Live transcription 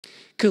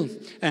Cool.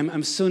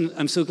 I'm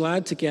so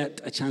glad to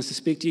get a chance to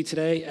speak to you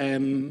today.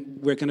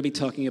 We're going to be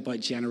talking about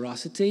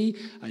generosity,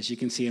 as you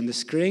can see on the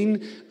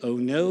screen. Oh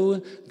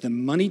no, the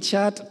money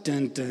chat,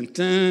 dun dun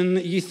dun,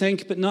 you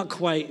think, but not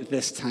quite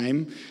this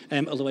time.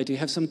 Although I do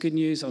have some good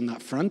news on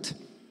that front.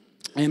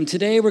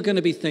 Today we're going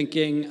to be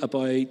thinking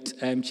about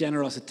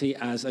generosity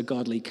as a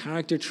godly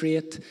character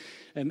trait.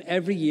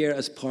 Every year,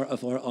 as part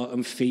of our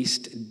autumn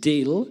feast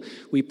deal,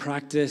 we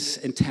practice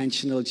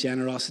intentional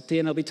generosity,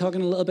 and I'll be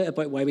talking a little bit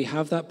about why we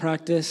have that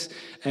practice,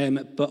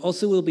 but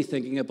also we'll be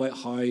thinking about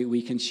how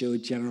we can show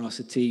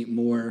generosity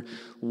more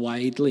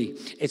widely.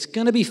 It's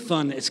going to be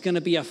fun. It's going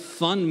to be a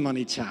fun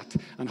money chat,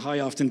 and how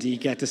often do you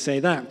get to say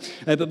that?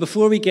 But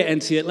before we get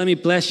into it, let me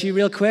bless you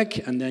real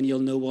quick, and then you'll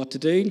know what to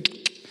do.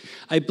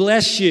 I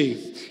bless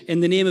you in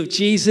the name of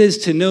Jesus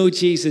to know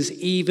Jesus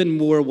even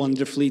more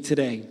wonderfully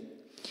today.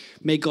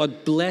 May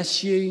God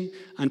bless you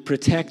and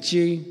protect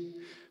you.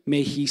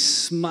 May he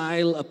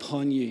smile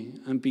upon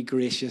you and be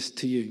gracious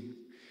to you.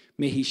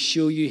 May he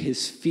show you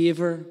his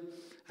favor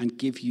and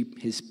give you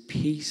his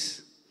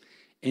peace.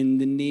 In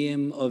the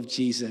name of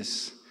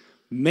Jesus,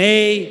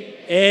 may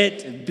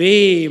it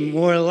be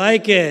more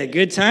like it.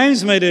 Good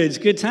times, my dudes,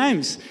 good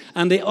times.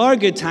 And they are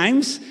good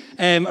times.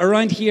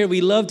 Around here, we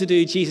love to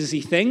do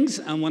Jesus-y things,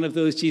 and one of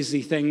those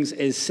Jesus-y things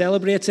is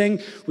celebrating.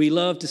 We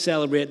love to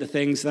celebrate the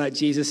things that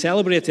Jesus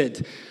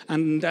celebrated.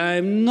 And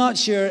I'm not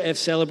sure if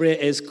celebrate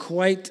is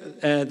quite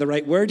the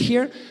right word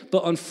here,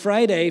 but on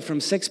Friday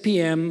from 6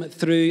 p.m.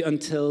 through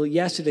until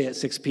yesterday at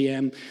 6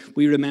 p.m.,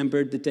 we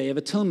remembered the Day of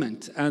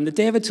Atonement. And the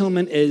Day of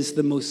Atonement is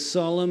the most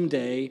solemn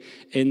day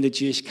in the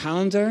Jewish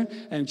calendar,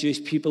 and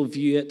Jewish people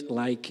view it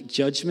like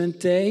Judgment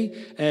Day.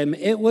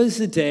 It was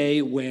the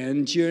day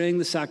when, during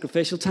the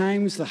sacrificial times,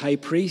 the high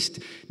priest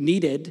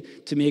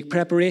needed to make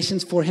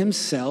preparations for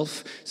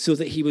himself so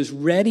that he was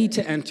ready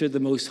to enter the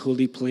most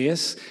holy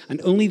place,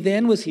 and only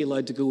then was he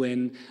allowed to go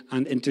in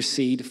and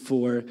intercede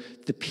for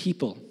the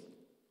people.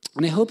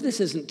 And I hope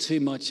this isn't too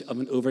much of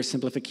an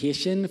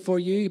oversimplification for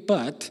you,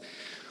 but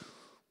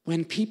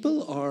when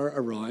people are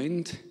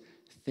around,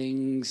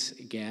 things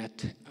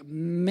get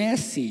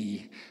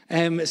messy.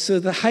 So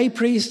the high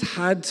priest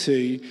had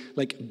to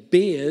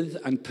bathe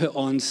and put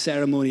on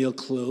ceremonial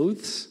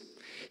clothes.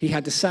 He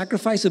had to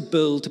sacrifice a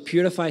bull to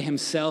purify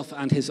himself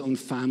and his own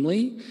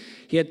family.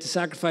 He had to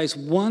sacrifice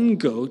one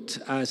goat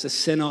as a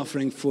sin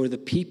offering for the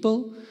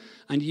people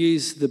and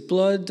use the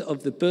blood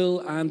of the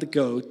bull and the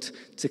goat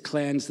to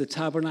cleanse the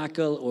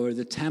tabernacle or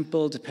the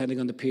temple,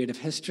 depending on the period of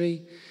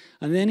history.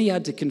 And then he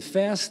had to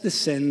confess the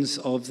sins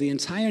of the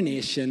entire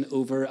nation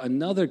over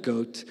another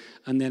goat,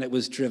 and then it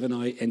was driven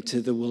out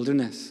into the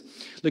wilderness.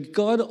 Look,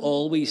 God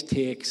always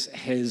takes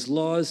his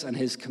laws and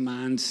his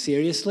commands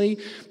seriously,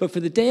 but for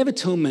the Day of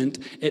Atonement,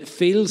 it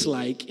feels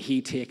like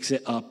he takes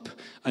it up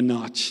a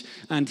notch.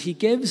 And he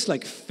gives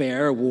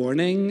fair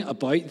warning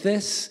about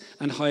this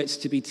and how it's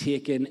to be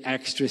taken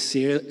extra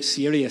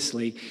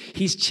seriously.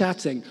 He's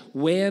chatting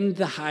when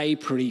the high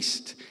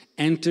priest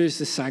enters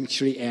the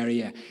sanctuary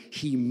area,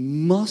 he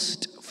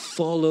must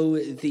follow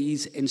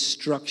these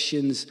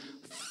instructions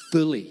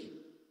fully.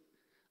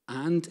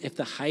 And if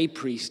the high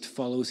priest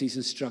follows these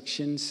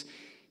instructions,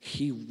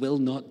 he will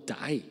not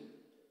die.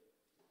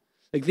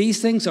 These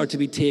things are to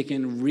be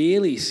taken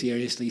really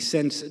seriously,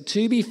 since,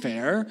 to be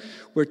fair,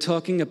 we're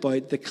talking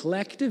about the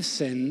collective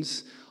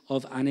sins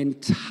of an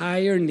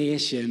entire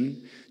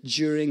nation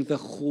during the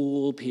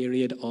whole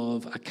period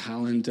of a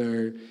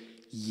calendar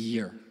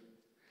year.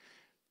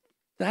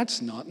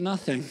 That's not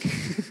nothing.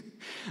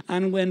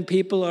 And when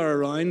people are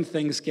around,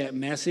 things get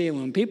messy. And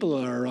when people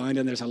are around,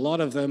 and there's a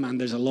lot of them,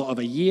 and there's a lot of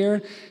a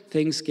year,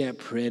 things get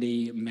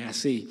pretty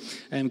messy.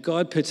 And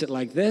God puts it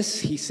like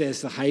this. He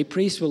says the high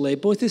priest will lay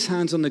both his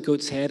hands on the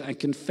goat's head and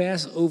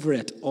confess over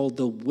it all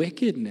the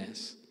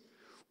wickedness,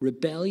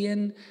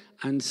 rebellion,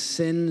 and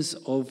sins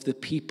of the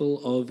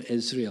people of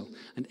Israel.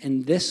 And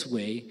in this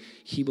way,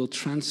 he will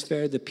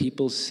transfer the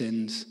people's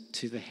sins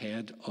to the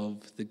head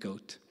of the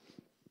goat.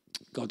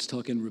 God's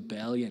talking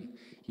rebellion.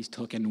 He's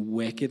talking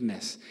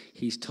wickedness.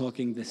 He's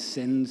talking the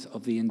sins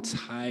of the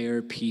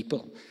entire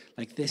people.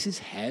 This is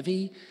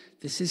heavy.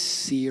 This is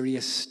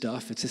serious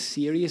stuff. It's a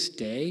serious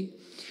day.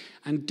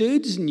 And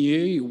dudes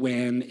knew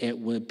when it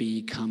would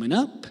be coming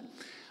up.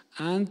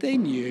 And they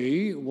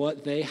knew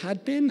what they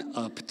had been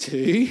up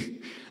to.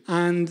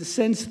 And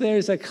since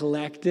there's a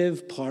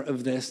collective part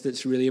of this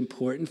that's really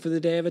important for the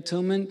Day of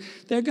Atonement,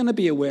 they're going to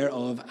be aware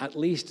of at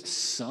least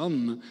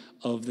some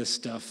of the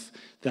stuff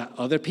that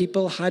other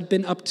people had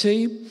been up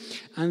to.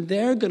 And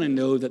they're going to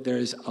know that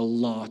there's a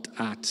lot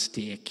at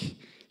stake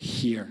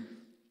here.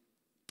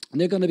 And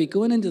they're going to be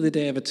going into the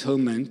Day of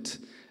Atonement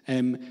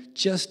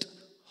just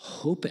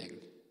hoping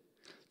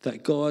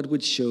that God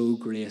would show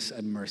grace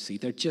and mercy.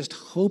 They're just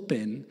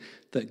hoping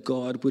that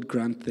God would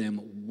grant them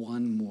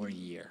one more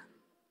year.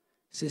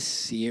 This is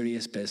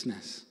serious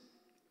business.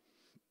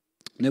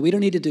 Now, we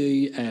don't need to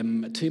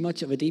do too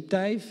much of a deep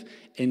dive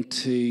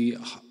into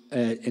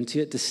into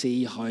it to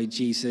see how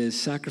Jesus'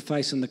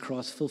 sacrifice on the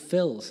cross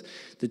fulfills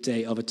the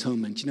Day of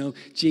Atonement. You know,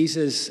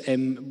 Jesus,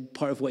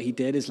 part of what he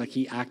did is like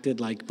he acted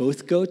like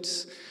both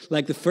goats.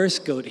 Like the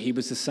first goat, he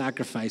was the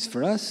sacrifice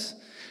for us.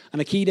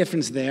 And a key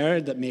difference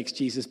there that makes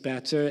Jesus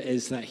better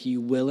is that he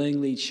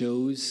willingly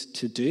chose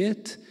to do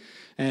it.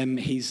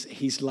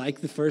 He's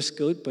like the first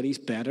goat, but he's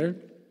better.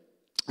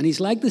 And he's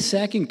like the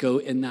second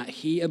goat in that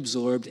he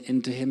absorbed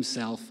into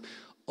himself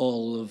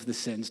all of the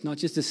sins, not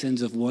just the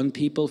sins of one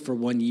people for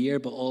 1 year,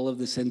 but all of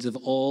the sins of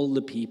all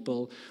the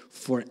people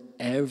for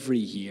every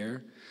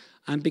year.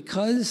 And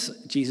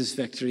because Jesus'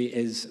 victory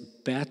is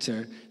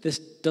better, this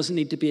doesn't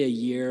need to be a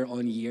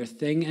year-on-year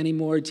thing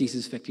anymore.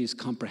 Jesus' victory is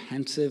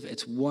comprehensive.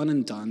 It's one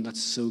and done.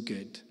 That's so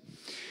good.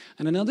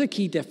 And another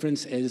key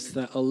difference is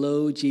that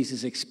although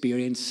Jesus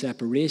experienced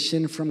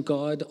separation from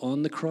God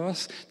on the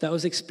cross, that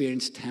was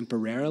experienced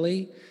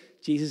temporarily.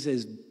 Jesus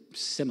is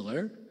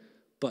similar,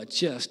 but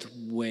just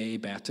way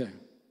better.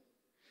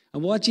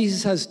 And what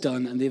Jesus has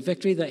done and the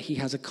victory that he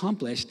has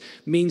accomplished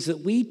means that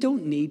we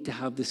don't need to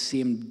have the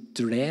same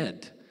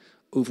dread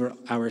over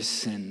our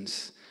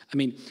sins. I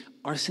mean,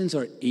 our sins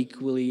are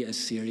equally as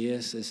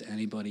serious as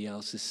anybody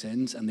else's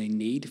sins, and they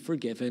need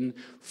forgiven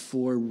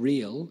for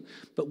real.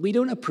 But we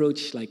don't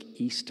approach like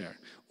Easter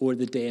or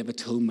the Day of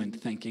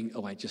Atonement thinking,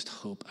 oh, I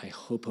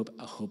hope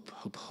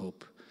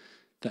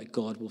that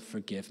God will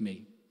forgive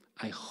me.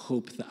 I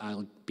hope that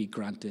I'll be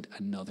granted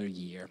another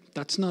year.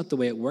 That's not the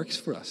way it works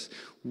for us.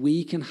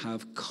 We can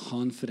have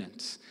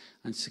confidence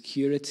and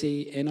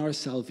security in our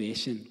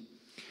salvation.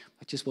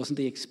 It just wasn't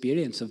the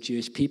experience of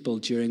Jewish people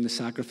during the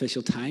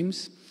sacrificial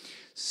times.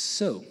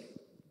 So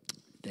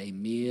they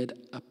made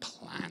a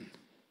plan.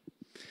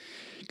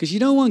 Because you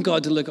don't want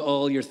God to look at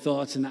all your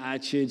thoughts and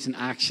attitudes and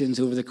actions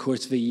over the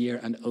course of a year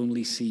and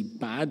only see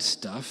bad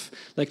stuff.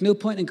 Like, no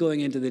point in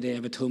going into the Day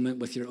of Atonement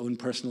with your own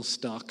personal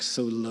stock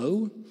so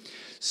low.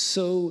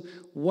 So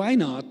why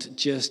not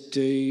just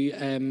do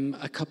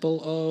a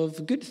couple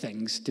of good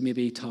things to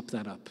maybe top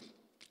that up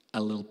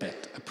a little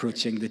bit,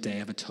 approaching the Day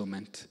of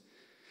Atonement?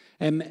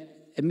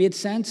 It made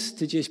sense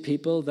to Jewish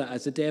people that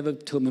as the Day of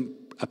Atonement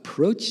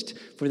approached,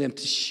 for them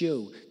to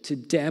show, to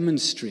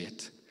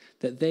demonstrate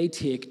that they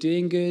take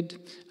doing good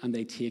and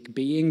they take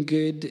being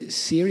good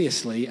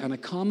seriously. And a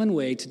common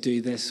way to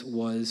do this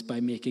was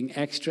by making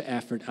extra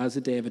effort as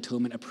the Day of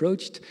Atonement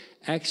approached,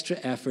 extra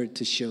effort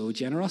to show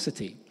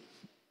generosity.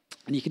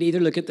 And you could either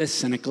look at this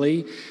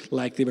cynically,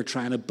 like they were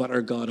trying to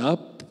butter God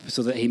up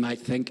so that he might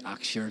think,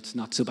 sure, it's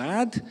not so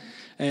bad.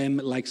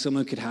 Like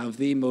someone could have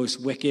the most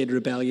wicked,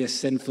 rebellious,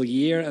 sinful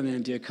year and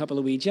then do a couple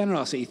of wee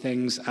generosity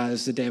things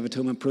as the Day of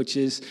Atonement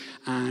approaches,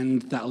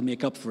 and that'll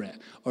make up for it,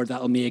 or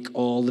that'll make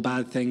all the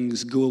bad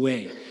things go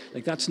away.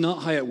 Like, that's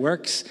not how it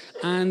works,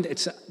 and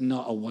it's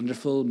not a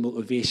wonderful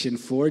motivation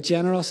for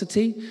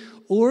generosity.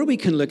 Or we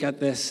can look at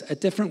this a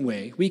different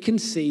way. We can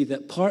see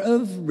that part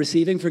of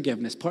receiving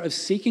forgiveness, part of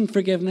seeking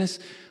forgiveness,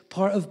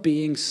 part of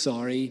being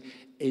sorry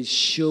is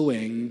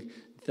showing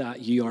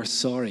that you are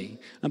sorry.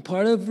 And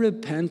part of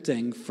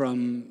repenting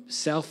from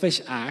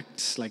selfish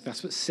acts, like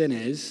that's what sin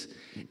is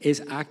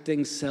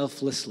acting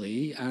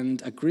selflessly.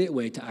 And a great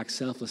way to act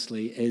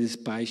selflessly is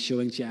by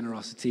showing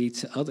generosity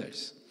to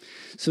others.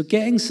 So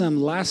getting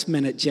some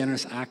last-minute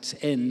generous acts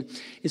in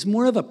is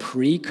more of a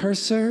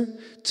precursor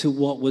to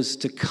what was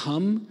to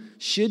come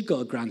should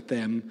God grant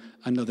them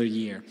another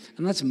year.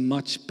 And that's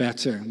much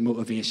better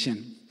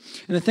motivation.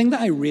 And the thing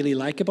that I really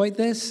like about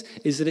this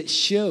is that it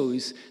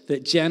shows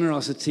that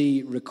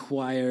generosity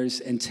requires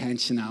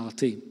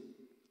intentionality.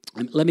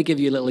 Let me give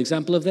you a little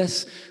example of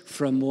this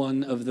from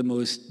one of the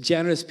most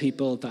generous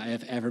people that I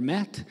have ever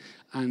met,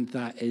 and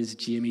that is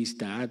Jamie's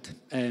dad.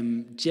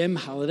 Jim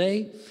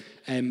Halliday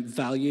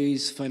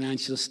values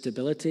financial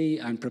stability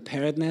and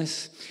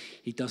preparedness.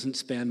 He doesn't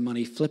spend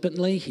money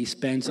flippantly. He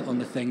spends it on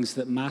the things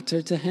that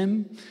matter to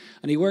him.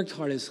 And he worked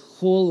hard his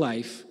whole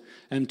life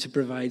to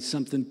provide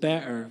something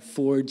better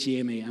for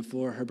Jamie and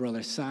for her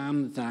brother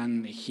Sam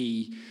than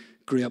he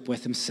grew up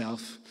with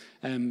himself.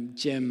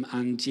 Jim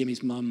and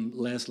Jamie's mum,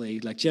 Leslie,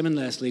 like Jim and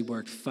Leslie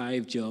worked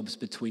 5 jobs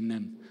between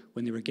them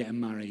when they were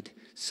getting married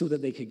so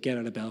that they could get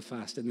out of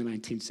Belfast in the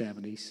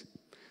 1970s.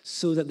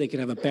 So that they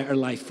could have a better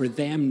life for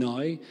them now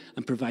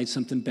and provide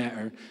something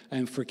better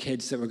for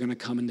kids that were going to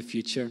come in the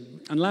future.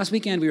 And last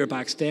weekend we were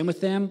back staying with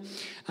them,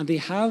 and they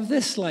have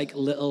this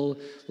little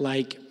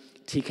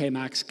TK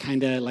Maxx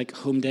kind of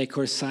home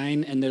decor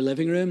sign in their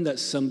living room that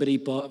somebody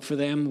bought for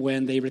them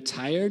when they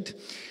retired.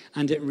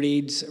 And it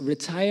reads,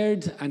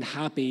 "Retired and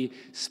happy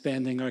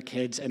spending our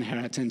kids'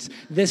 inheritance."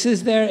 This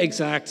is their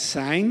exact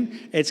sign.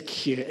 It's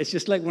cute. It's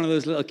just like one of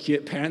those little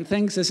cute parent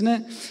things, isn't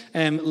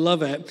it?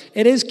 Love it.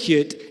 It is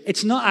cute.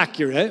 It's not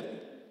accurate.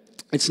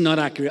 It's not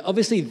accurate.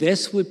 Obviously,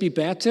 this would be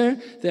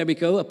better. There we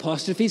go.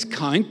 Apostrophes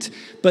count.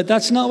 But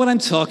that's not what I'm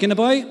talking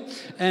about.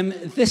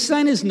 This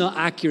sign is not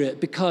accurate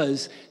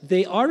because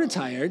they are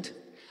retired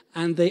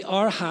and they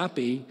are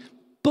happy,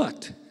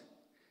 but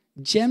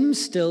Jim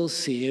still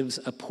saves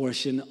a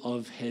portion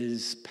of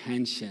his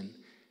pension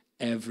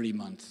every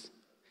month.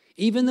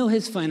 Even though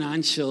his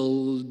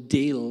financial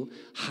deal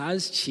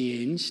has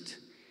changed,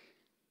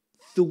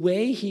 the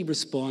way he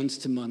responds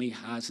to money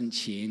hasn't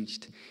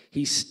changed.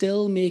 He's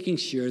still making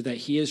sure that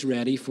he is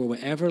ready for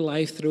whatever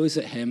life throws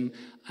at him,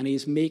 and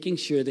he's making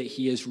sure that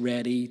he is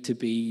ready to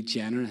be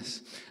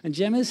generous. And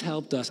Jim has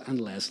helped us,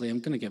 and Leslie, I'm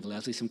going to give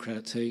Leslie some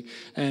credit too.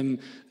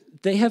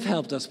 They have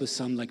helped us with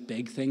some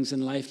big things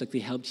in life. Like they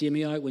helped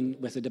Jamie out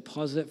with a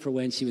deposit for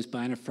when she was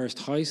buying her first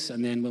house,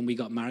 and then when we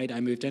got married, I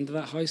moved into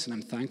that house, and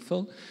I'm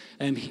thankful.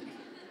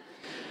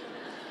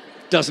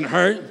 Doesn't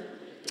hurt.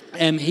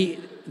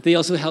 They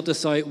also helped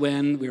us out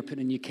when we were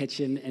putting a new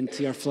kitchen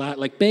into our flat.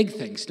 Big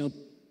things,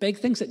 big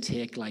things that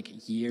take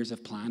years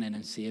of planning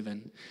and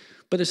saving.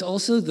 But there's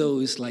also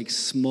those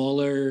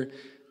smaller,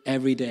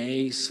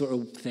 everyday sort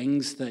of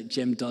things that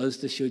Jim does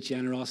to show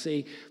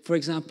generosity. For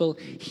example,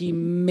 he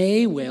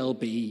may well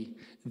be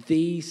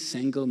the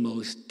single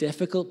most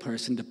difficult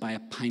person to buy a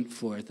pint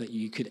for that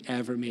you could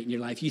ever meet in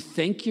your life. You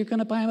think you're going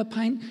to buy him a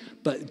pint,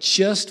 but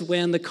just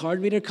when the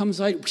card reader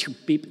comes out,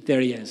 beep, there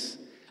he is.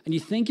 And you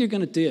think you're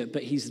going to do it,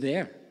 but he's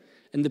there.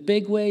 In the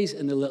big ways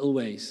and the little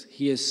ways.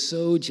 He is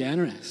so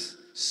generous,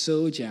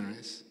 so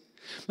generous.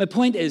 My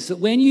point is that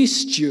when you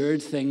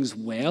steward things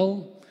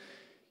well,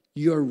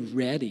 you're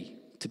ready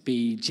to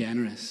be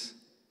generous.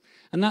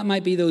 And that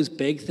might be those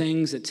big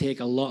things that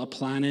take a lot of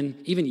planning,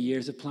 even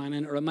years of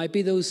planning, or it might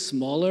be those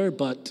smaller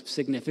but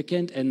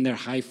significant in their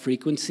high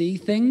frequency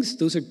things.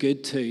 Those are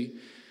good too.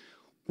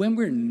 When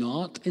we're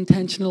not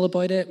intentional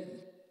about it,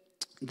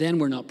 then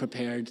we're not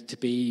prepared to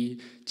be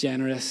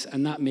generous,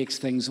 and that makes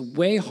things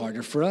way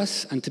harder for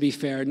us. And to be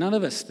fair, none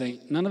of us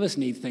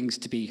need things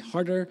to be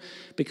harder,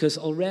 because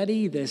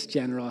already this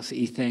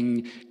generosity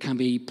thing can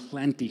be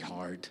plenty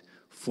hard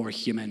for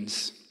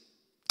humans.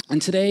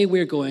 And today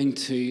we're going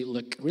to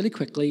look really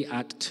quickly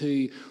at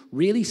two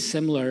really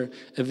similar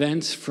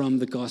events from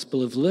the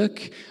Gospel of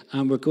Luke,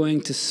 and we're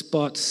going to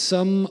spot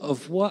some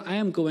of what I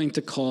am going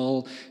to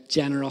call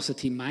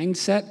generosity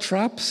mindset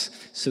traps,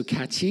 so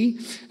catchy,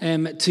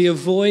 to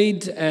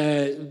avoid,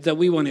 that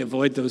we want to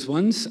avoid those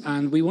ones,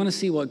 and we want to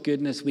see what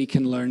goodness we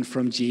can learn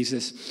from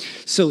Jesus.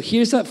 So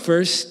here's that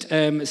first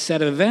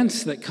set of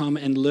events that come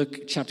in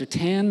Luke chapter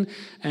 10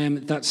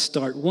 that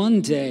start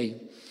one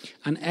day.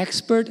 An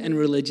expert in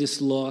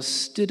religious law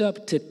stood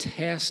up to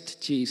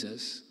test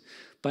Jesus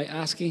by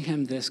asking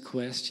him this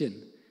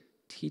question: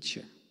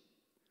 Teacher,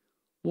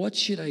 what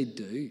should I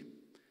do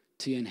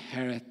to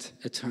inherit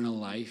eternal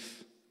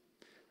life?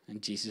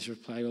 And Jesus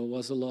replied, well,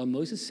 what's the law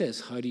Moses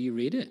says? How do you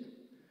read it?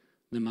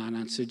 The man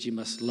answered, you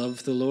must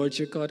love the Lord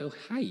your God. Oh,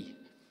 hi.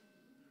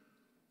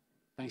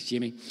 Thanks,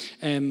 Jamie.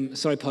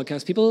 Sorry,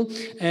 podcast people.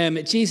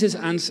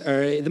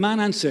 The man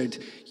answered,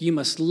 you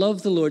must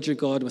love the Lord your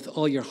God with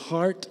all your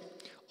heart,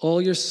 all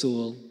your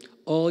soul,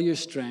 all your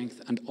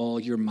strength, and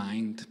all your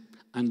mind,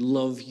 and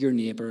love your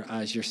neighbor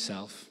as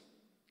yourself.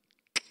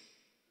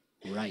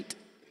 Right.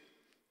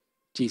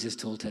 Jesus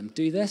told him,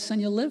 do this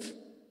and you'll live.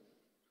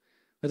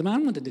 But the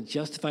man wanted to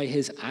justify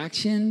his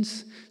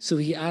actions, so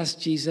he asked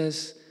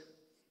Jesus,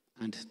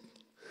 and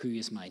who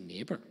is my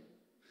neighbor?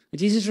 And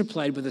Jesus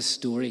replied with a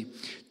story.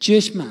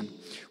 Jewish man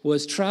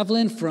was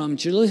traveling from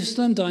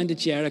Jerusalem down to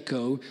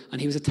Jericho, and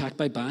he was attacked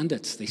by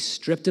bandits. They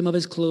stripped him of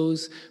his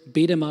clothes,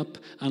 beat him up,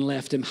 and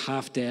left him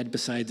half dead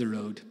beside the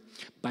road.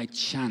 By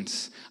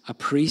chance, a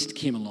priest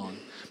came along.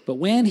 But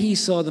when he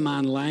saw the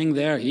man lying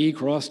there, he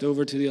crossed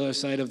over to the other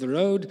side of the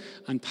road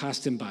and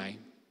passed him by.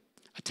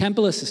 A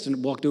temple assistant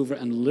walked over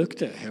and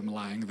looked at him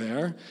lying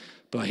there,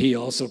 but he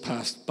also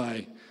passed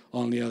by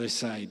on the other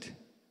side.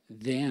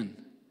 Then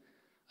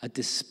a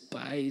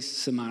despised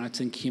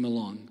Samaritan came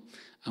along,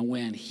 and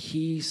when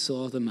he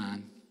saw the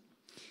man,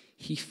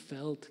 he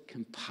felt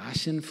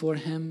compassion for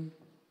him.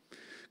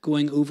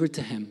 Going over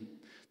to him,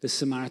 the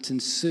Samaritan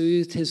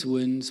soothed his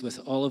wounds with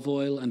olive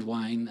oil and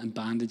wine and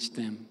bandaged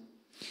them.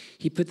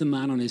 He put the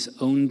man on his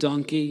own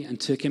donkey and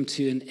took him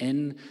to an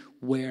inn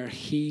where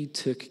he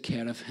took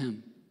care of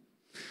him.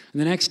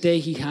 And the next day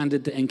he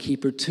handed the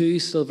innkeeper 2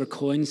 silver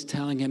coins,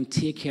 telling him,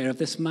 take care of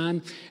this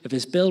man. If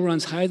his bill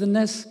runs higher than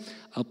this,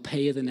 I'll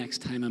pay you the next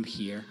time I'm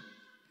here.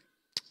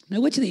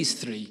 Now, which of these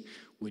 3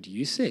 would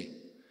you say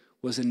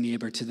was a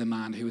neighbor to the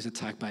man who was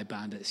attacked by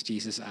bandits?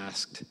 Jesus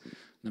asked.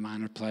 The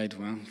man replied,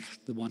 well,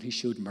 the one who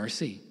showed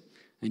mercy.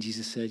 And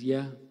Jesus said,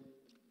 yeah,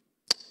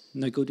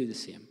 now go do the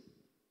same.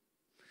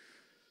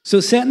 So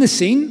setting the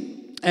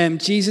scene,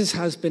 Jesus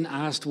has been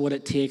asked what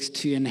it takes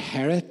to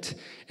inherit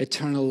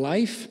eternal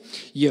life.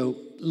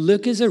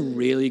 Luke is a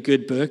really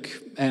good book,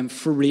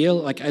 for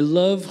real. I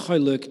love how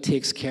Luke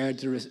takes care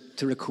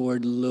to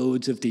record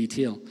loads of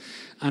detail.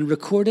 And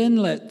recording,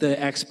 the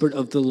expert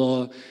of the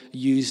law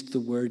used the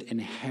word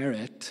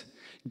inherit,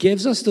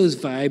 gives us those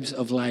vibes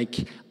of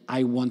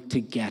I want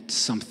to get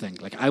something.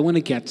 I want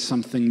to get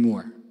something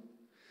more.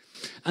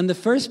 And the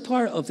first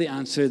part of the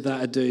answer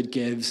that a dude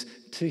gives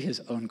to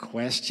his own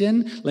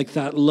question,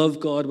 that love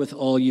God with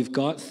all you've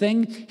got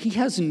thing, he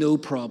has no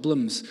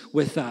problems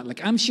with that.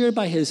 I'm sure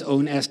by his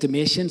own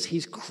estimations,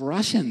 he's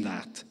crushing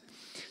that.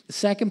 The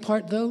second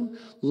part, though,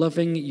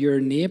 loving your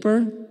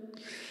neighbor,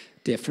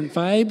 Different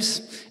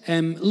vibes.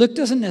 Luke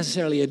doesn't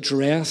necessarily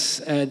address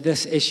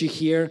this issue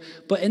here,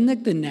 but in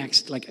the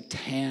next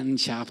 10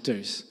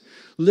 chapters,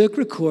 Luke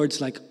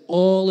records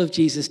all of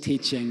Jesus'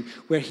 teaching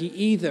where he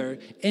either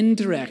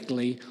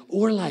indirectly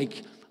or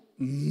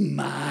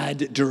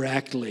mad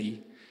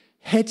directly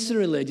hits the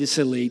religious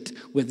elite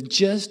with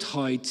just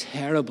how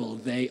terrible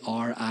they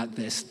are at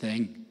this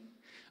thing.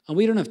 And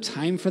we don't have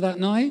time for that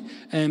now.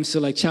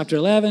 So chapter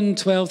 11,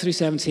 12 through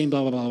 17,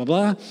 blah, blah, blah, blah,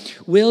 blah.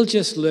 We'll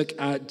just look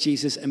at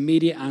Jesus'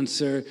 immediate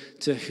answer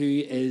to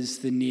who is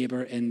the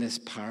neighbor in this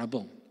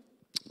parable.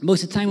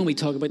 Most of the time when we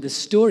talk about this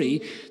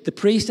story, the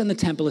priest and the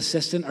temple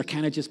assistant are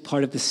kind of just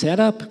part of the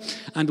setup.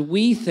 And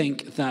we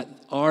think that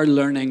our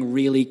learning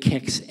really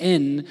kicks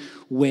in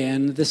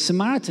when the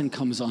Samaritan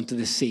comes onto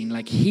the scene.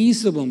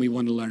 He's the one we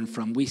want to learn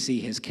from. We see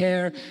his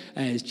care,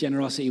 his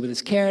generosity with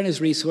his care and his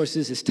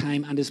resources, his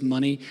time and his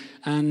money.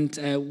 And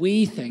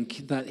we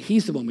think that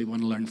he's the one we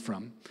want to learn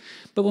from.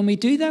 But when we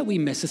do that, we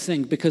miss a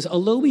thing, because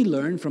although we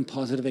learn from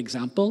positive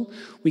example,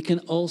 we can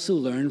also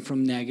learn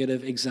from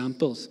negative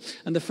examples.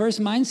 And the first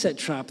mindset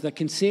trap that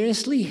can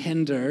seriously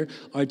hinder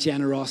our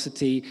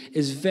generosity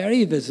is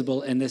very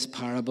visible in this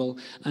parable,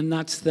 and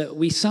that's that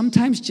we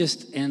sometimes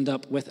just end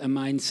up with a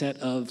mindset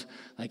of,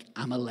 I'm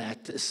going to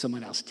let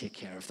someone else take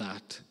care of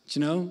that. Do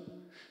you know?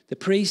 The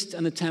priest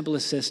and the temple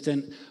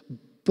assistant,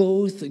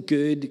 both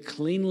good,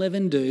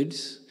 clean-living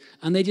dudes,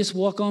 and they just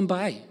walk on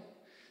by.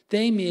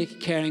 They make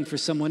caring for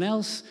someone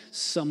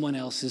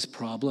else's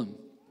problem.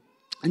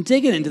 And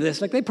digging into this,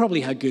 they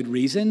probably had good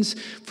reasons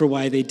for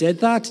why they did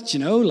that. Do you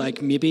know,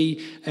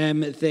 maybe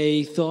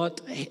they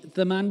thought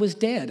the man was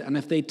dead, and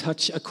if they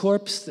touch a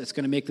corpse, that's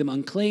going to make them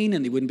unclean,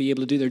 and they wouldn't be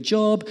able to do their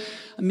job.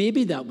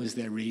 Maybe that was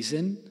their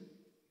reason.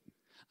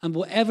 And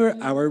whatever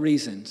our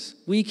reasons,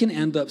 we can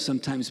end up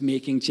sometimes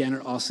making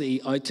generosity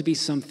out to be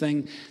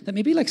something that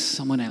maybe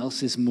someone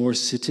else is more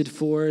suited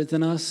for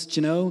than us,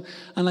 do you know?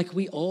 And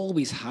we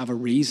always have a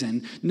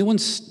reason. No one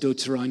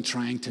stoats around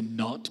trying to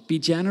not be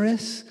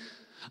generous.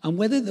 And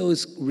whether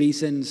those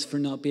reasons for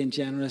not being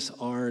generous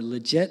are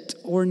legit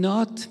or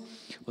not,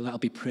 well, that'll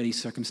be pretty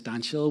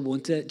circumstantial,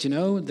 won't it? Do you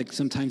know?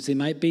 Sometimes they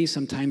might be,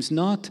 sometimes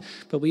not.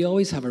 But we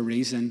always have a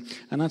reason.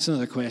 And that's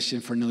another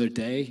question for another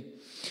day.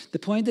 The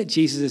point that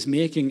Jesus is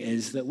making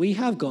is that we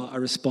have got a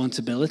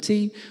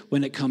responsibility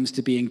when it comes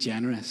to being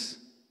generous.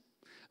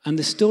 And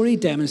the story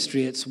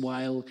demonstrates,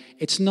 while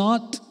it's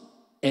not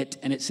it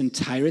in its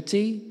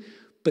entirety,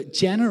 but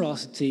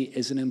generosity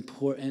is an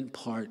important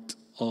part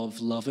of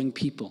loving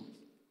people.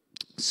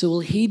 So we'll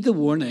heed the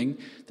warning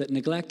that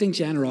neglecting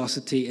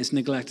generosity is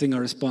neglecting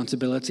our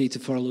responsibility to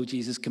follow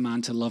Jesus'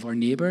 command to love our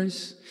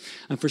neighbors.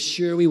 And for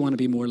sure, we want to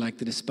be more like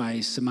the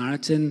despised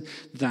Samaritan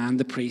than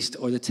the priest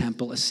or the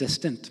temple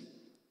assistant.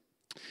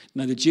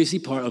 Now, the juicy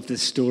part of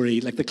this story,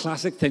 the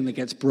classic thing that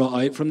gets brought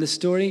out from this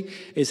story,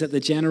 is that the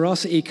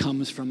generosity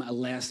comes from a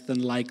less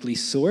than likely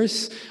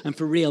source. And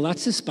for real,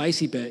 that's the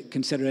spicy bit,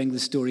 considering the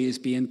story is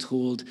being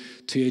told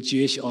to a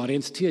Jewish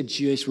audience, to a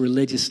Jewish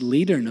religious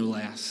leader, no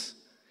less.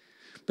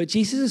 But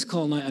Jesus is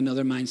calling out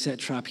another mindset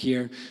trap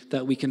here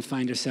that we can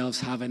find ourselves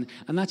having,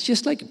 and that's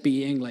just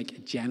being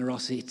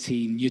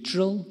generosity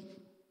neutral.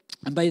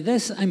 And by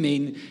this, I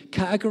mean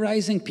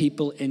categorizing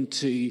people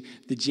into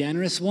the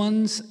generous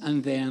ones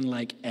and then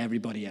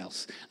everybody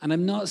else. And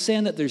I'm not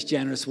saying that there's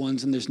generous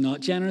ones and there's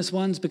not generous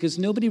ones, because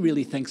nobody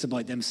really thinks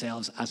about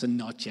themselves as a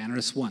not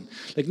generous one.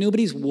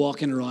 Nobody's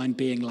walking around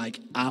being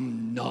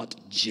I'm not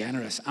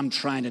generous. I'm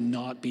trying to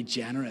not be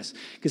generous.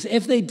 Because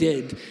if they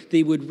did,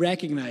 they would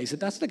recognize that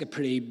that's a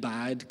pretty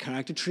bad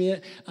character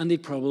trait, and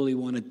they'd probably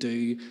want to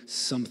do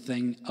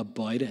something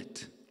about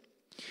it.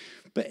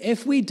 But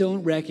if we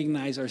don't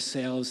recognize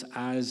ourselves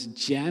as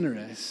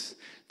generous,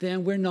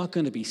 then we're not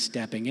going to be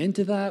stepping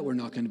into that. We're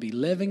not going to be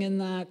living in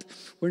that.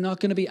 We're not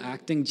going to be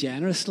acting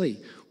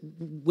generously.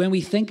 When we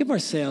think of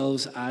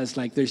ourselves as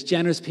there's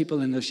generous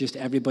people and there's just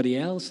everybody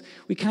else,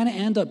 we kind of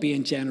end up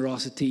being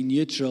generosity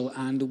neutral,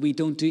 and we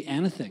don't do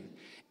anything.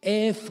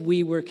 If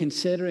we were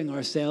considering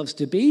ourselves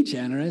to be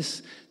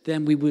generous,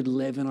 then we would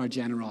live in our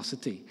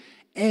generosity.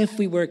 If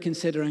we were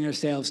considering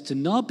ourselves to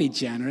not be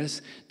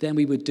generous, then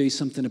we would do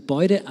something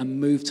about it and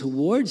move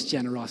towards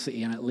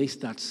generosity, and at least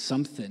that's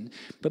something.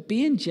 But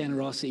being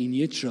generosity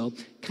neutral,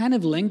 kind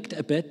of linked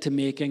a bit to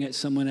making it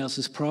someone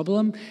else's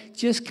problem,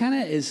 just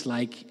kind of is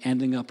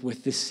ending up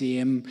with the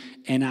same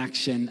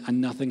inaction and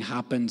nothing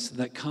happens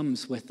that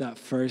comes with that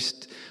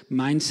first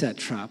mindset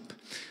trap.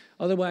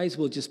 Otherwise,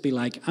 we'll just be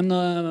I'm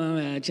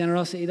not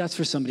generosity, that's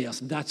for somebody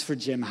else. That's for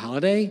Jim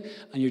Halliday,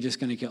 and you're just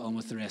going to get on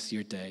with the rest of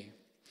your day.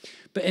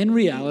 But in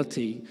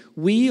reality,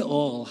 we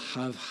all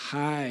have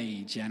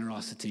high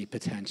generosity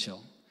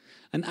potential.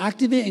 And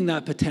activating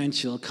that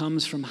potential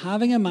comes from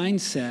having a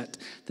mindset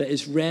that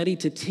is ready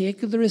to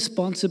take the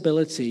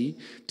responsibility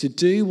to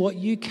do what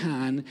you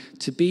can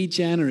to be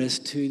generous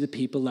to the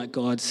people that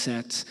God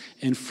sets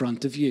in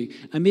front of you.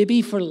 And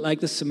maybe for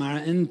the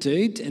Samaritan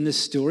dude in the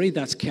story,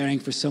 that's caring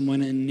for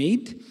someone in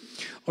need.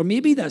 Or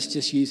maybe that's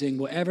just using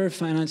whatever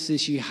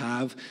finances you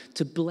have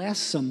to bless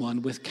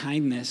someone with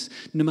kindness,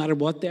 no matter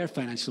what their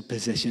financial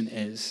position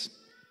is.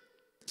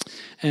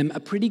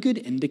 A pretty good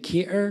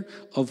indicator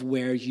of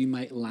where you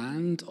might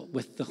land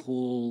with the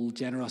whole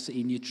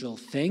generosity neutral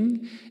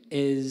thing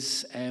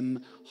is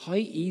how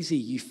easy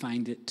you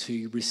find it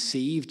to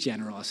receive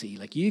generosity.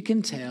 Like, you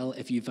can tell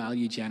if you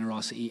value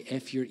generosity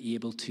if you're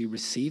able to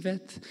receive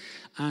it.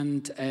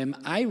 And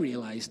I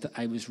realized that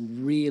I was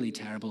really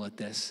terrible at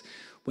this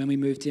when we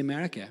moved to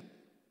America.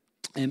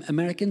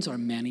 Americans are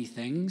many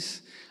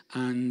things,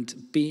 and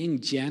being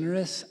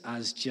generous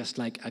as just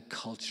like a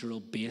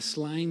cultural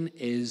baseline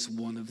is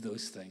one of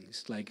those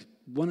things. Like,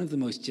 one of the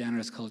most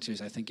generous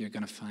cultures I think you're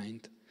going to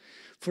find.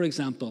 For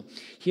example,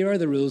 here are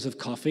the rules of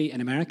coffee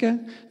in America,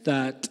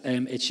 that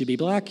it should be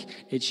black,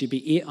 it should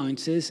be 8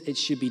 ounces, it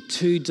should be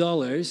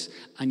 $2,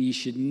 and you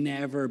should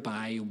never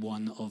buy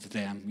one of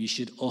them. You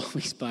should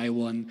always buy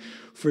one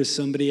for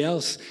somebody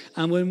else.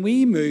 And when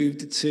we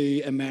moved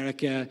to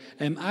America,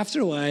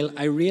 after a while,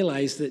 I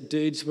realized that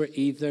dudes were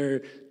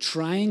either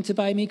trying to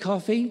buy me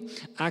coffee,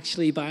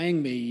 actually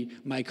buying me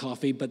my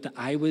coffee, but that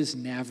I was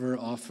never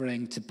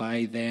offering to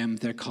buy them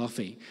their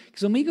coffee.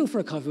 Because when we go for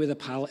a coffee with a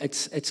pal,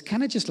 it's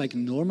kind of just like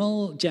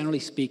normal, generally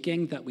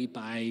speaking, that we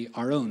buy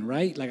our own,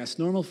 right? Like, it's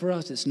normal for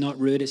us. It's not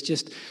rude. It's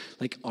just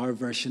like our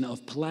version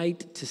of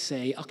polite to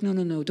say, oh,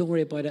 no, don't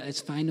worry about it.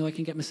 It's fine. No, I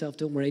can get myself.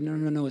 Don't worry.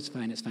 No, it's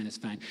fine.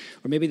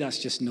 Or maybe that's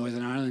just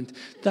Northern Ireland.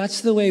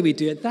 That's the way we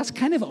do it. That's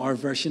kind of our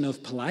version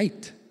of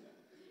polite.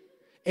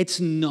 It's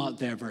not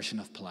their version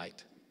of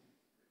polite.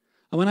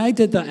 And when I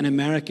did that in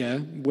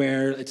America,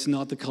 where it's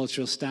not the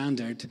cultural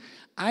standard,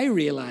 I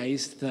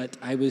realized that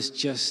I was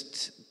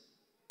just,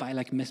 by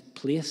like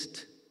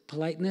misplaced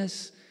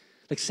politeness,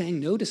 like saying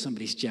no to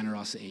somebody's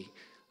generosity.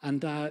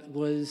 And that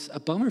was a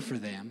bummer for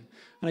them.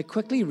 And I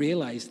quickly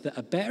realized that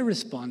a better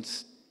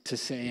response to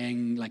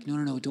saying like,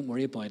 no, don't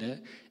worry about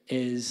it,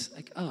 is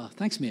like, oh,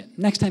 thanks, mate.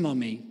 Next time on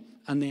me.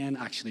 And then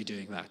actually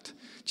doing that.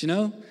 Do you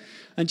know?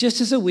 And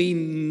just as a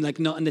wee, like,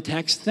 not in the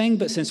text thing,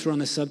 but since we're on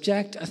the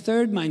subject, a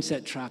third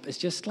mindset trap is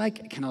just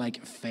like, kind of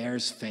like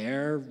fair's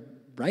fair,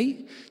 right?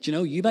 Do you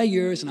know, you buy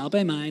yours and I'll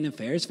buy mine and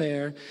fair's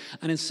fair.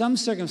 And in some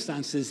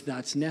circumstances,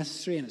 that's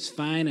necessary and it's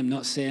fine. I'm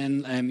not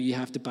saying you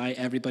have to buy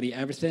everybody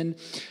everything.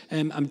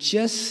 I'm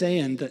just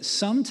saying that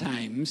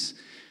sometimes,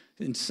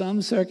 in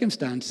some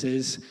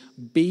circumstances,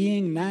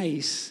 being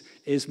nice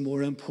is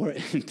more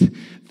important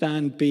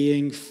than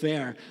being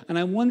fair. And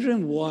I'm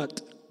wondering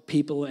what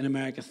people in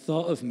America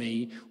thought of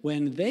me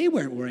when they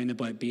weren't worrying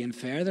about being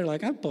fair. They're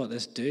like, I bought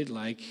this dude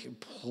like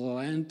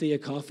plenty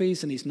of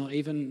coffees and he's not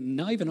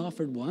even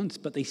offered once,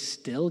 but they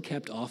still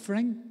kept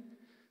offering.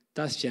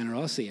 That's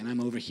generosity. And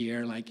I'm over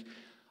here like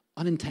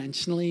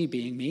unintentionally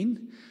being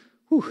mean.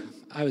 Whew,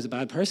 I was a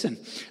bad person.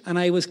 And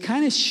I was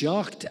kind of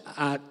shocked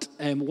at,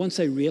 once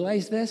I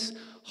realized this,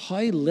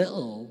 how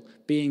little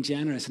being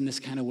generous in this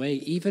kind of way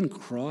even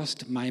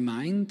crossed my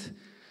mind.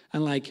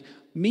 And like,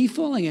 me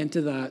falling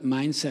into that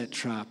mindset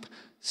trap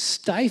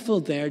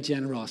stifled their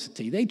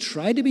generosity. They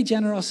tried to be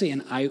generous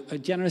and I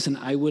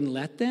wouldn't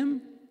let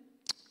them,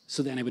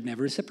 so then I would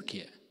never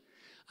reciprocate.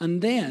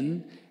 And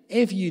then,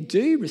 if you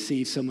do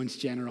receive someone's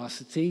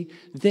generosity,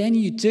 then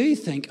you do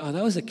think, oh,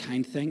 that was a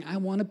kind thing. I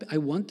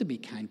want to be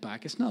kind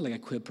back. It's not like a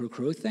quid pro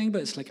quo thing,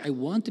 but it's like, I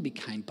want to be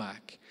kind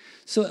back.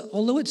 So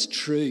although it's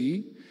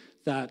true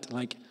that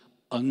like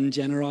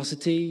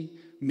ungenerosity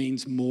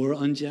means more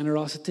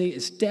ungenerosity,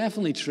 it's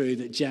definitely true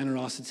that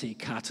generosity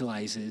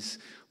catalyzes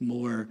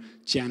more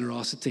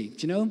generosity.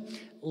 Do you know?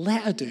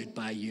 Let a dude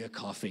buy you a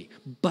coffee.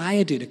 Buy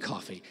a dude a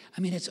coffee.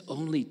 I mean, it's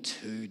only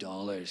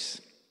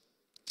 $2.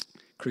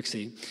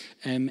 Crooksy.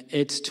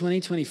 It's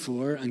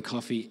 2024 and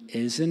coffee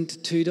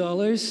isn't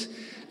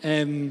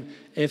 $2.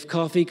 If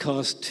coffee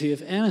costs $2,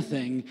 if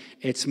anything,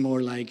 it's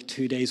more like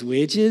 2 days'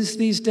 wages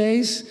these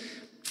days.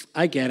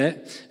 I get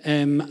it.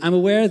 I'm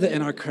aware that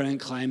in our current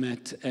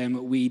climate,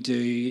 we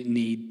do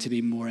need to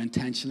be more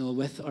intentional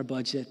with our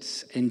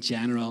budgets in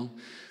general.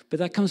 But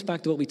that comes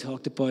back to what we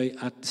talked about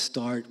at the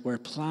start, where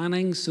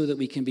planning so that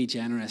we can be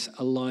generous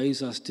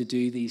allows us to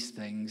do these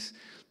things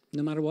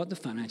no matter what the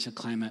financial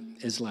climate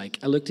is like.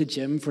 I looked at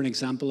Jim for an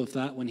example of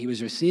that. When he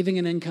was receiving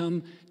an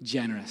income,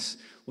 generous.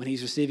 When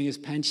he's receiving his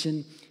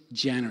pension,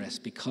 generous,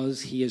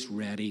 because he is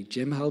ready.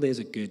 Jim Halliday is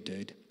a good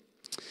dude.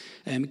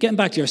 Getting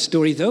back to our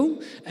story,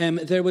 though,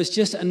 there was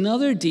just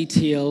another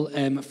detail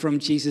from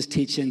Jesus'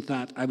 teaching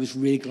that I was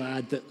really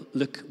glad that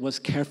Luke was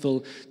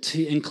careful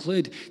to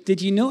include.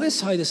 Did you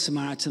notice how the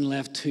Samaritan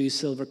left 2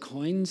 silver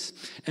coins?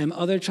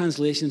 Other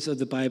translations of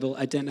the Bible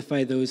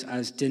identify those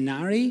as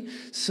denarii.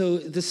 So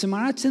the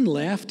Samaritan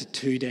left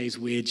 2 days'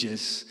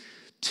 wages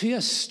to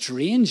a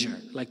stranger,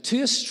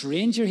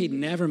 he'd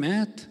never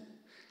met.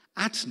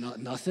 That's not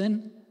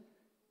nothing.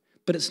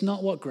 But it's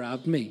not what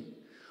grabbed me.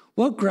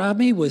 What grabbed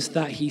me was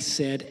that he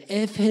said,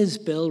 if his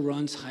bill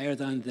runs higher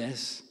than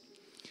this,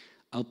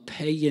 I'll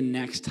pay you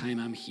next time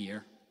I'm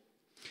here.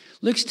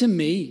 Looks to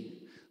me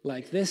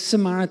like this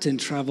Samaritan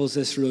travels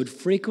this road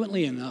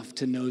frequently enough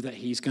to know that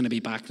he's going to be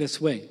back this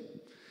way.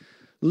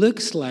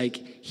 looks like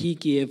he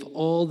gave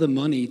all the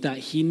money that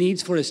he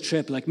needs for his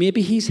trip. Like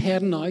maybe he's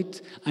heading out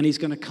and he's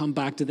going to come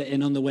back to the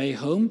inn on the way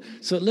home.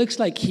 So it looks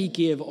like he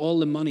gave all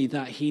the money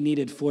that he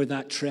needed for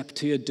that trip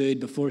to a dude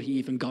before he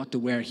even got to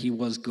where he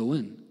was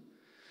going.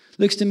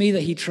 Looks to me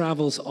that he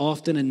travels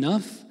often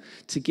enough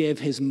to give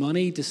his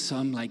money to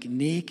some like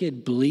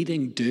naked,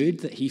 bleeding dude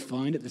that he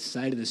found at the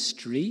side of the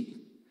street.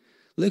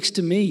 Looks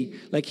to me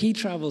like he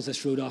travels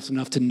this road often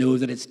enough to know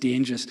that it's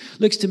dangerous.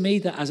 Looks to me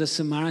that as a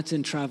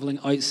Samaritan traveling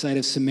outside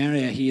of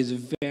Samaria, he is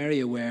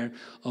very aware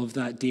of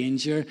that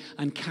danger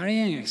and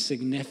carrying a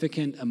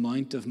significant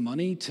amount of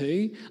money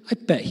too. I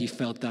bet he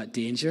felt that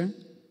danger.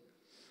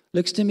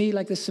 Looks to me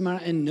like the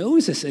Samaritan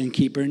knows this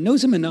innkeeper,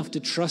 knows him enough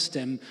to trust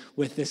him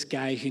with this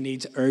guy who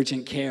needs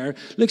urgent care.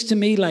 Looks to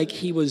me like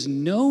he was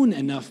known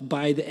enough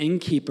by the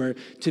innkeeper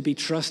to be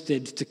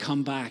trusted to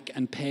come back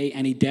and pay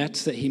any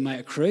debts that he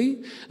might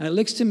accrue. And it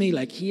looks to me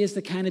like he is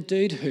the kind of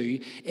dude who,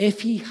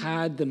 if he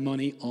had the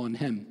money on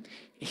him,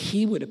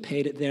 he would have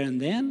paid it there and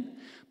then,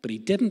 but he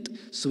didn't,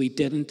 so he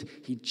didn't.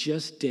 He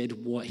just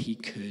did what he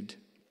could.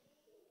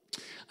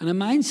 And a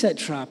mindset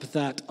trap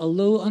that,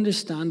 although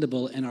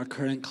understandable in our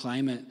current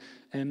climate,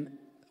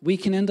 we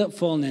can end up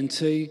falling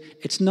into.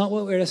 It's not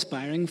what we're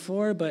aspiring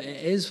for, but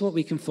it is what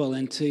we can fall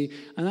into.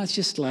 And that's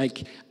just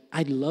like,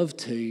 I'd love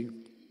to,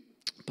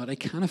 but I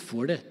can't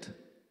afford it.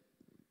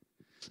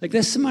 Like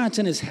this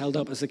Samaritan is held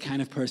up as the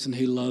kind of person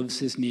who loves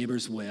his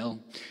neighbors well.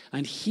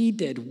 And he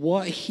did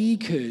what he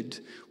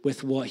could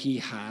with what he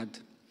had.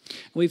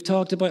 We've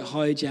talked about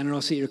how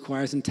generosity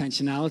requires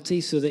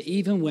intentionality so that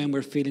even when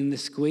we're feeling the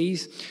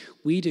squeeze,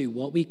 we do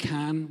what we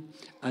can,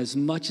 as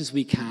much as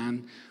we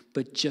can,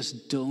 but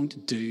just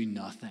don't do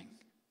nothing.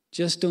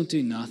 Just don't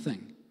do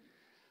nothing.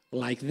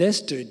 Like this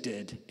dude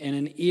did in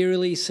an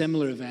eerily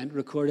similar event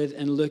recorded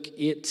in Luke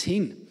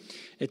 18.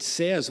 It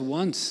says,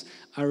 once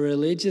a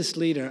religious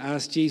leader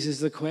asked Jesus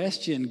the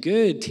question,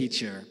 "Good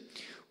teacher,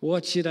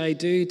 what should I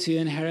do to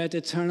inherit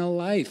eternal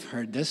life?"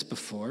 Heard this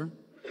before.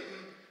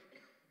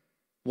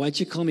 "Why'd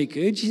you call me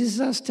good?"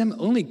 Jesus asked him.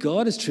 "Only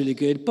God is truly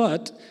good.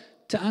 But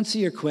to answer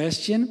your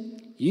question,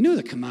 you know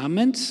the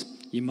commandments.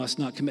 You must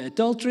not commit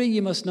adultery.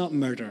 You must not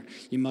murder.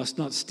 You must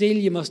not steal.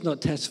 You must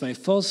not testify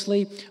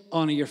falsely.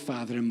 Honor your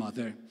father and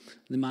mother."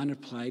 The man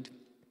replied,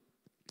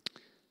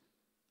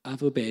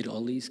 "I've obeyed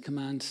all these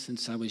commands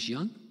since I was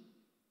young."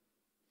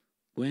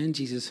 When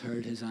Jesus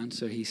heard his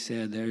answer, he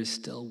said, "There is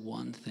still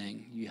one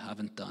thing you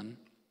haven't done.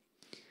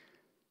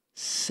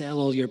 Sell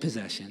all your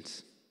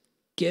possessions.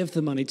 Give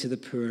the money to the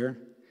poor,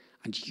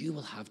 and you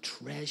will have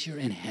treasure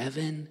in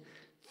heaven.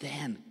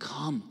 Then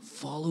come,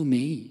 follow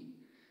me."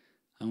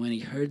 And when he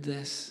heard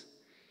this,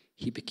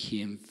 he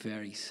became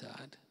very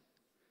sad,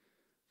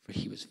 for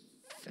he was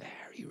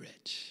very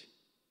rich.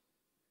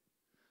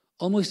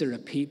 Almost a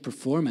repeat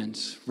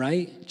performance,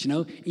 right? Do you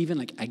know, even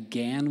like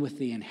again with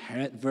the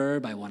inherit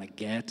verb, I want to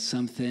get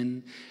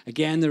something.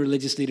 Again, the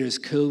religious leader is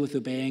cool with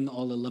obeying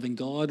all the loving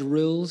God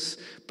rules,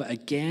 but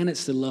again,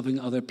 it's the loving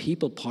other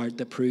people part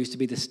that proves to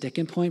be the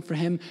sticking point for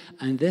him.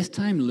 And this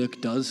time,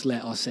 Luke does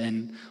let us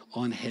in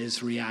on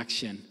his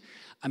reaction.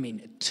 I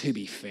mean, to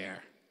be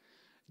fair,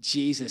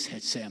 Jesus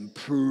hits him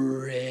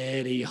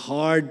pretty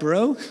hard,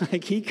 bro.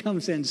 Like, he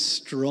comes in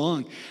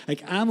strong.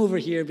 Like, I'm over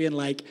here being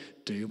like,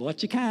 do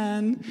what you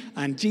can.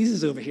 And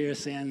Jesus over here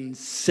saying,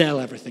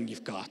 sell everything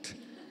you've got.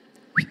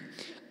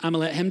 I'm going to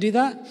let him do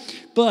that.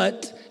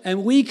 But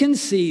we can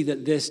see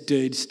that this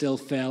dude still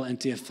fell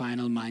into a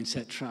final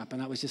mindset trap.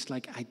 And I was just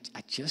like,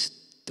 I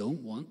just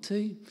don't want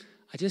to.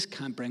 I just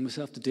can't bring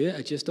myself to do it.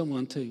 I just don't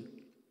want to.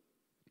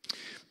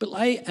 But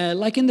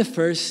like in the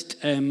first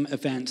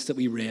events that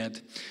we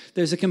read,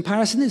 there's a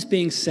comparison that's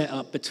being set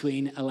up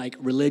between a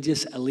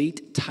religious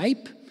elite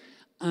type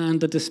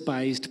and a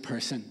despised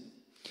person.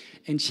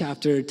 In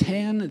chapter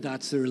 10,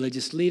 that's the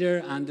religious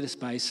leader and the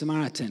despised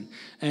Samaritan.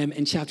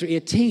 In chapter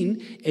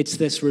 18, it's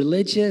this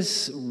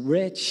religious,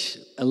 rich,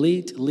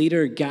 elite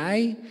leader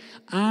guy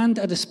and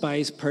a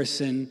despised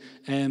person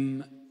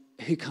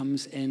who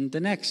comes in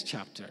the next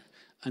chapter.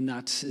 And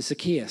that's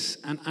Zacchaeus.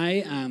 And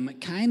I am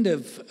kind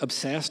of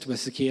obsessed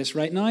with Zacchaeus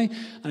right now,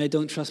 and I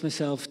don't trust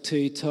myself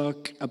to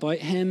talk about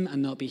him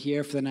and not be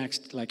here for the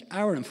next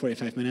hour and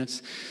 45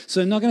 minutes.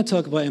 So I'm not going to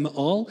talk about him at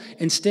all.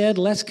 Instead,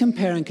 let's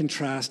compare and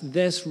contrast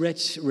this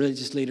rich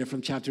religious leader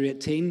from chapter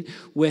 18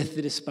 with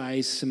the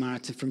despised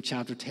Samaritan from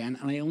chapter 10.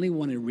 And I only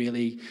want to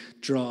really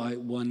draw out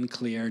one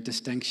clear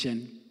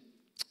distinction.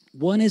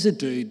 One is a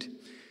dude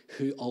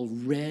who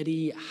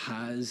already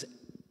has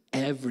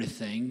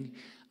everything,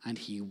 and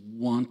he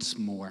wants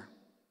more.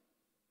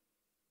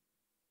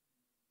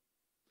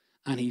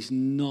 And he's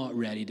not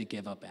ready to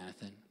give up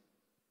anything.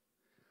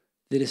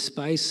 The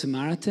despised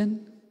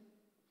Samaritan,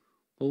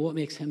 well, what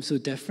makes him so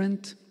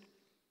different?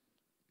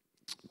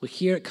 Well,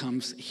 here it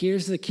comes.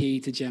 Here's the key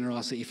to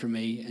generosity for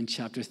me in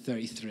chapter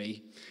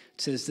 33.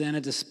 It says, "Then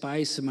a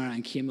despised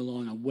Samaritan came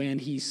along, and when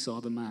he saw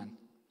the man,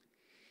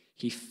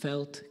 he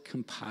felt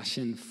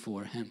compassion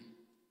for him."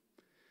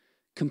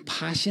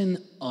 Compassion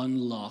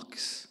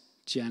unlocks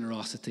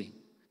generosity.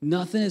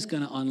 Nothing is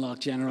going to unlock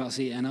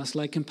generosity in us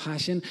like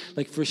compassion.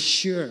 Like for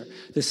sure,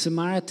 the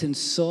Samaritan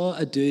saw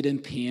a dude in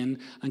pain,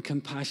 and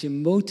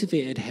compassion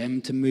motivated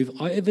him to move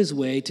out of his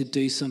way to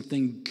do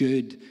something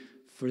good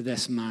for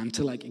this man,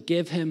 to like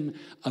give him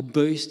a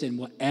boost in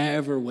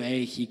whatever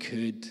way he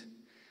could.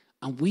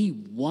 And we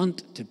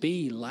want to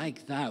be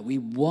like that. We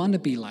want to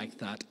be like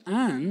that.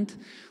 And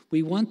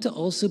we want to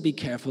also be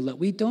careful that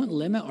we don't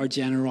limit our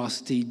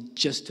generosity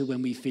just to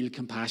when we feel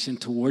compassion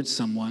towards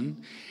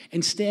someone.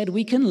 Instead,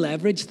 we can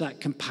leverage that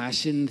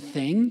compassion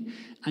thing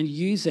and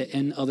use it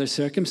in other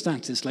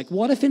circumstances. Like,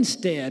 what if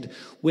instead,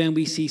 when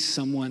we see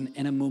someone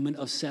in a moment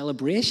of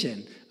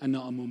celebration and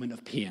not a moment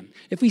of pain,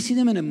 if we see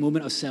them in a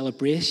moment of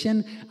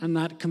celebration and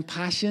that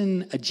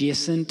compassion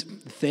adjacent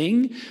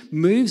thing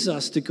moves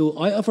us to go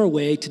out of our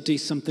way to do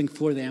something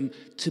for them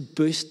to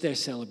boost their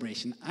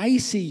celebration. I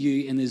see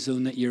you in the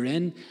zone that you're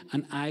in,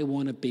 and I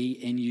want to be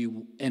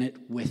in it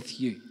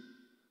with you.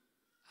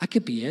 I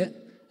could be it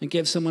and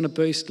give someone a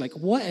boost. Like,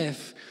 what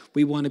if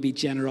we want to be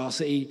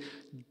generosity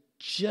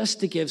just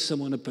to give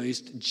someone a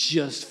boost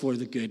just for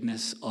the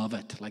goodness of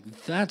it? Like,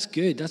 that's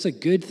good. That's a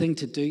good thing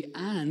to do,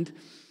 and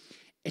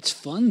it's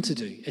fun to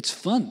do. It's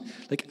fun.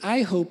 Like,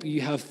 I hope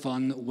you have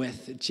fun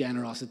with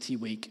Generosity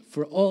Week.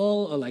 For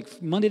all,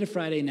 like Monday to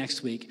Friday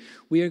next week,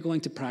 we are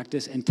going to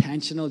practice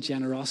intentional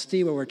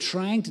generosity where we're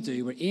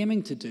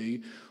aiming to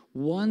do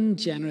one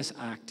generous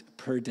act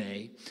per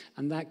day,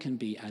 and that can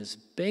be as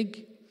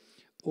big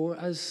or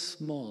as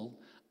small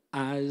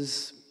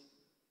as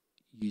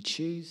you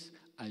choose,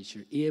 as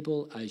you're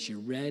able, as you're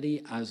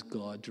ready, as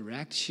God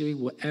directs you,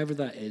 whatever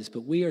that is.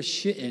 But we are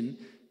shooting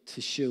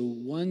to show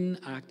one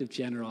act of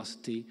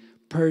generosity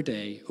per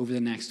day over the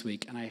next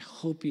week. And I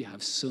hope you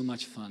have so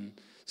much fun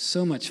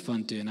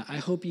doing it. I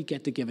hope you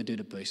get to give a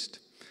dude a boost,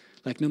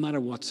 like no matter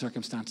what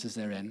circumstances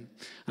they're in.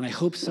 And I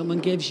hope someone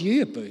gives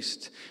you a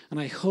boost. And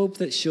I hope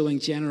that showing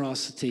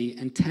generosity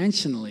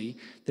intentionally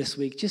this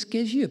week just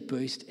gives you a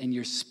boost in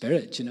your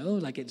spirit, you know?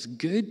 Like, it's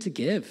good to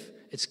give.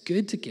 It's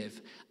good to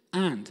give.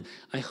 And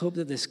I hope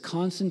that this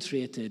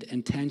concentrated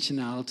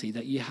intentionality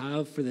that you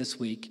have for this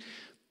week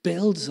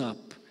builds up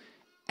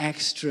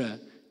extra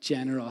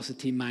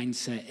generosity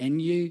mindset in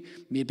you.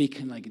 Maybe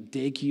can like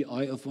dig you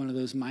out of one of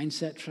those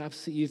mindset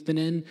traps that you've been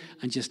in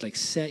and just like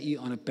set you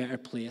on a better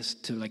place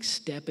to like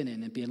stepping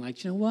in and being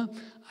like, you know what?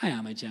 I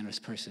am a generous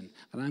person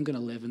and I'm going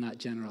to live in that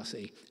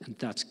generosity, and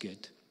that's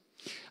good.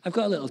 I've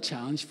got a little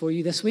challenge for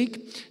you this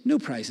week. No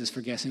prizes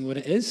for guessing what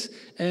it is.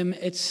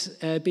 It's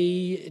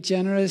be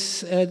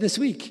generous this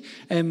week.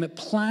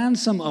 Plan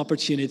some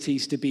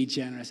opportunities to be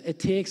generous. It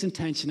takes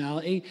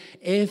intentionality.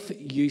 If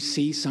you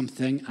see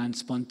something and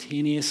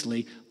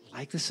spontaneously,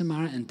 like the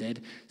Samaritan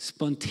did,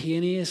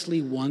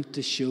 spontaneously want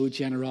to show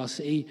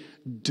generosity,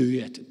 do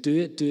it. Do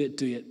it, do it,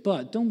 do it.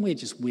 But don't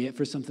just wait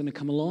for something to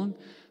come along.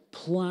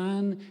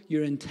 Plan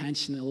your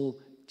intentional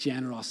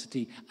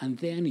generosity, and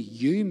then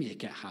you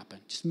make it happen.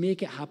 Just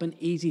make it happen.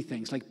 Easy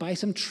things like buy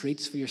some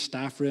treats for your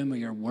staff room or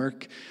your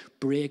work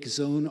break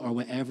zone or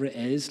whatever it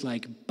is.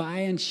 Like, buy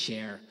and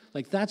share.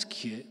 Like, that's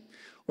cute.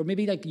 Or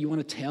maybe like you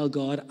want to tell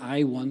God,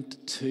 I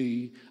want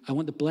to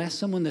bless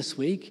someone this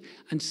week,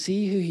 and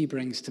see who he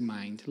brings to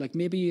mind. Like,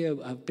 maybe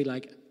you be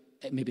like,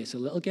 maybe it's a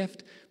little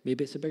gift,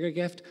 maybe it's a bigger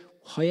gift.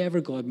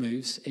 However God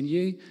moves in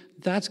you,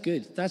 that's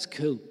good. That's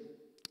cool.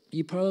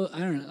 You probably,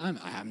 I don't know,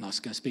 I'm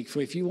not going to speak for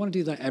you. If you want to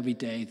do that every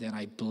day, then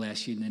I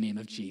bless you in the name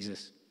of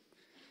Jesus.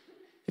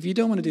 If you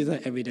don't want to do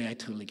that every day, I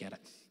totally get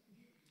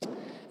it.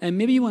 And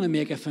maybe you want to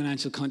make a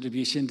financial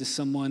contribution to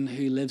someone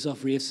who lives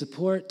off rave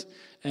support,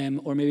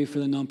 or maybe for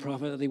the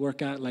nonprofit that they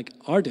work at, like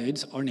our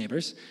dudes, our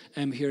neighbours,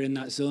 who are in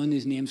that zone,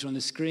 whose names are on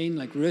the screen,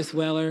 like Ruth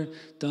Weller,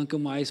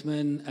 Duncan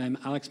Wiseman,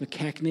 Alex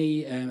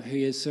McKechnie, who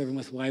is serving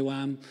with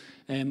YWAM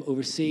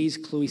overseas,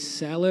 Chloe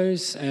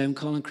Sellers,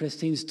 Colin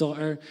Christine's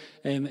daughter,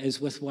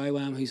 is with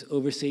YWAM, who's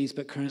overseas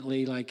but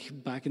currently like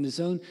back in the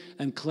zone,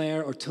 and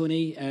Claire or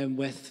Tony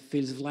with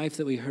Fields of Life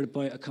that we heard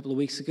about a couple of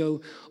weeks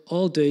ago.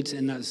 All dudes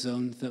in that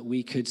zone that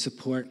we could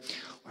support,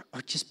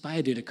 or just buy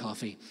a dude a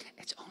coffee.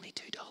 It's only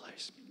 $2.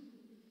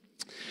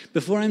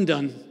 Before I'm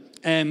done,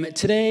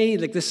 today,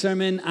 like this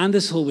sermon and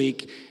this whole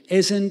week,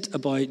 isn't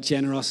about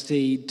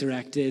generosity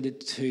directed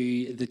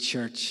to the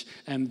church.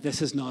 This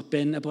has not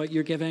been about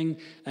your giving,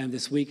 and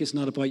this week is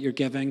not about your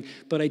giving.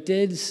 But I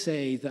did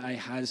say that I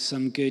had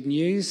some good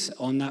news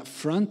on that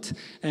front.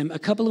 A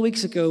couple of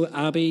weeks ago,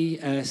 Abby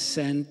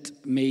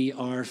sent me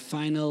our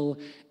final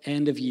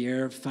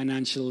end-of-year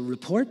financial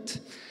report.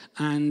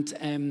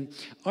 And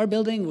our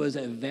building was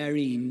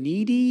very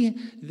needy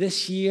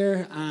this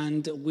year,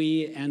 and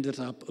we ended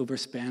up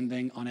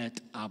overspending on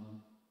it a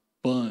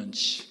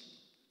bunch.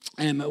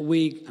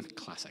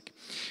 Classic.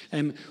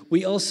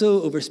 We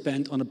also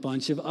overspent on a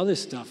bunch of other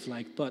stuff,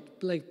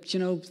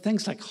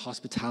 things like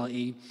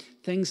hospitality,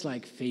 things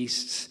like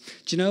feasts.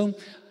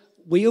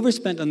 We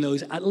overspent on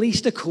those, at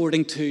least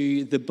according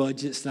to the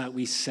budgets that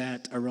we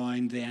set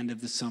around the end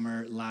of the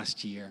summer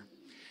last year.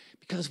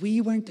 because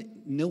we weren't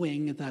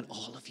knowing that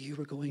all of you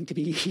were going to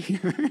be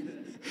here.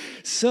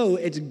 So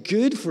it's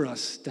good for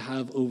us to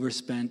have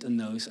overspent on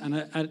those. And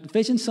at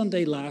Vision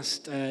Sunday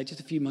just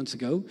a few months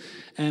ago,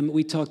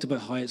 we talked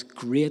about how it's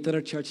great that our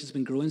church has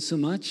been growing so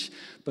much,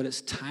 but it's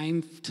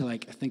time to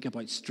think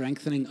about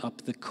strengthening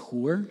up the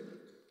core.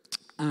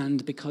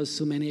 And because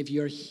so many of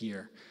you are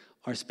here,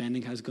 our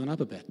spending has gone up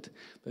a bit.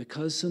 But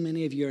because so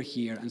many of you are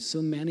here and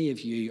so many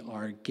of you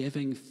are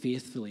giving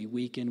faithfully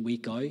week in,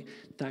 week out,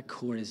 that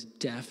core is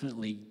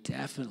definitely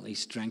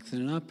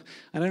strengthening up.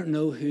 And I don't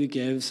know who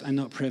gives. I'm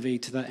not privy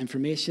to that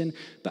information.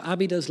 But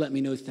Abby does let me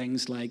know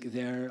things like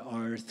there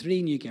are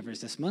 3 new givers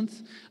this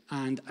month,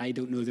 and I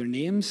don't know their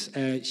names.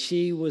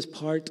 She was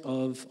part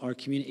of our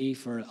community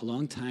for a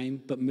long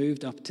time, but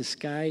moved up to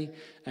Skye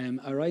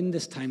around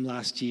this time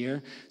last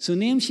year. So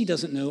names she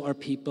doesn't know are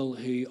people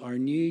who are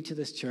new to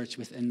this church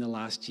within the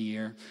last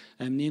year.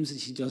 Names that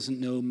she doesn't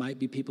know might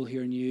be people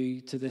who are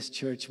new to this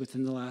church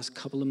within the last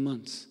couple of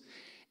months.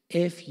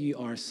 If you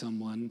are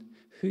someone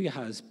who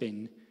has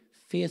been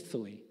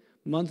faithfully,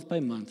 month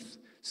by month,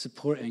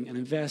 supporting and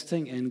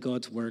investing in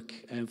God's work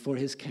for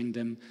his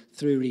kingdom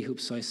through Rehope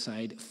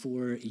Southside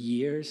for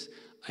years,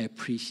 I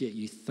appreciate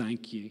you.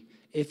 Thank you.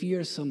 If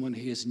you're someone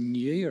who is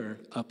newer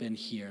up in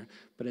here,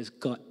 but has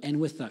got in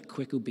with that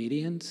quick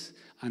obedience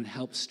and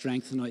helped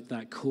strengthen out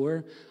that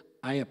core,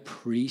 I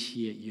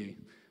appreciate you.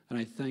 And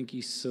I thank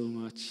you so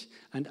much.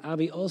 And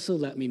Abby also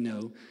let me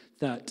know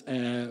that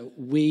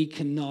we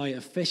can now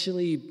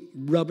officially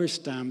rubber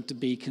stamp to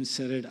be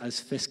considered as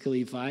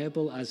fiscally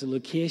viable as a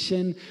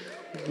location,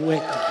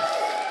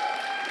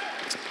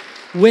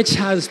 which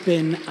has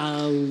been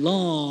a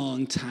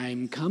long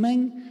time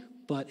coming,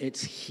 but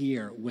it's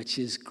here, which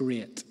is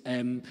great.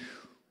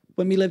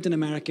 When we lived in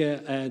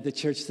America, the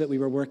church that we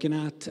were working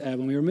at,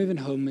 when we were moving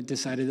home,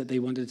 decided that they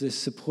wanted to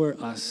support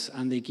us,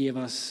 and they gave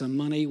us some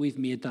money. We've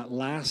made that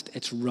last.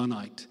 It's run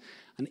out.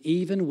 And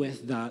even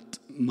with that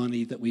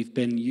money that we've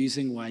been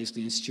using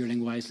wisely and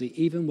stewarding wisely,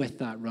 even with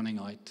that running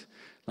out,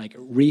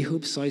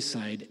 Rehope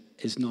Southside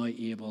is now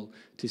able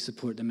to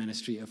support the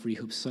ministry of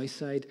Rehope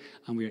Southside,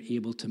 and we're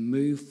able to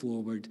move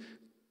forward,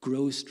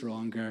 grow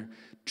stronger,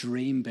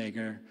 dream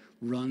bigger,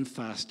 run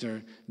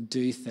faster,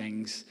 do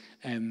things.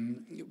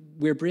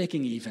 We're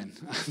breaking even.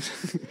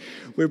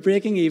 We're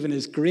breaking even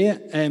is great.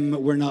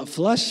 We're not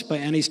flush by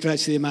any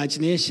stretch of the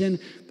imagination,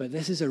 but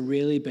this is a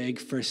really big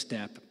first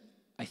step.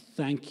 I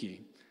thank you.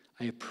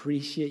 I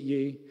appreciate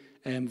you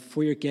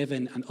for your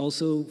giving and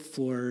also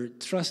for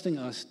trusting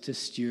us to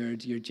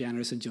steward your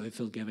generous and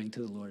joyful giving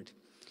to the Lord.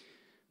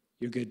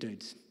 You're good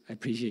dudes. I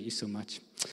appreciate you so much.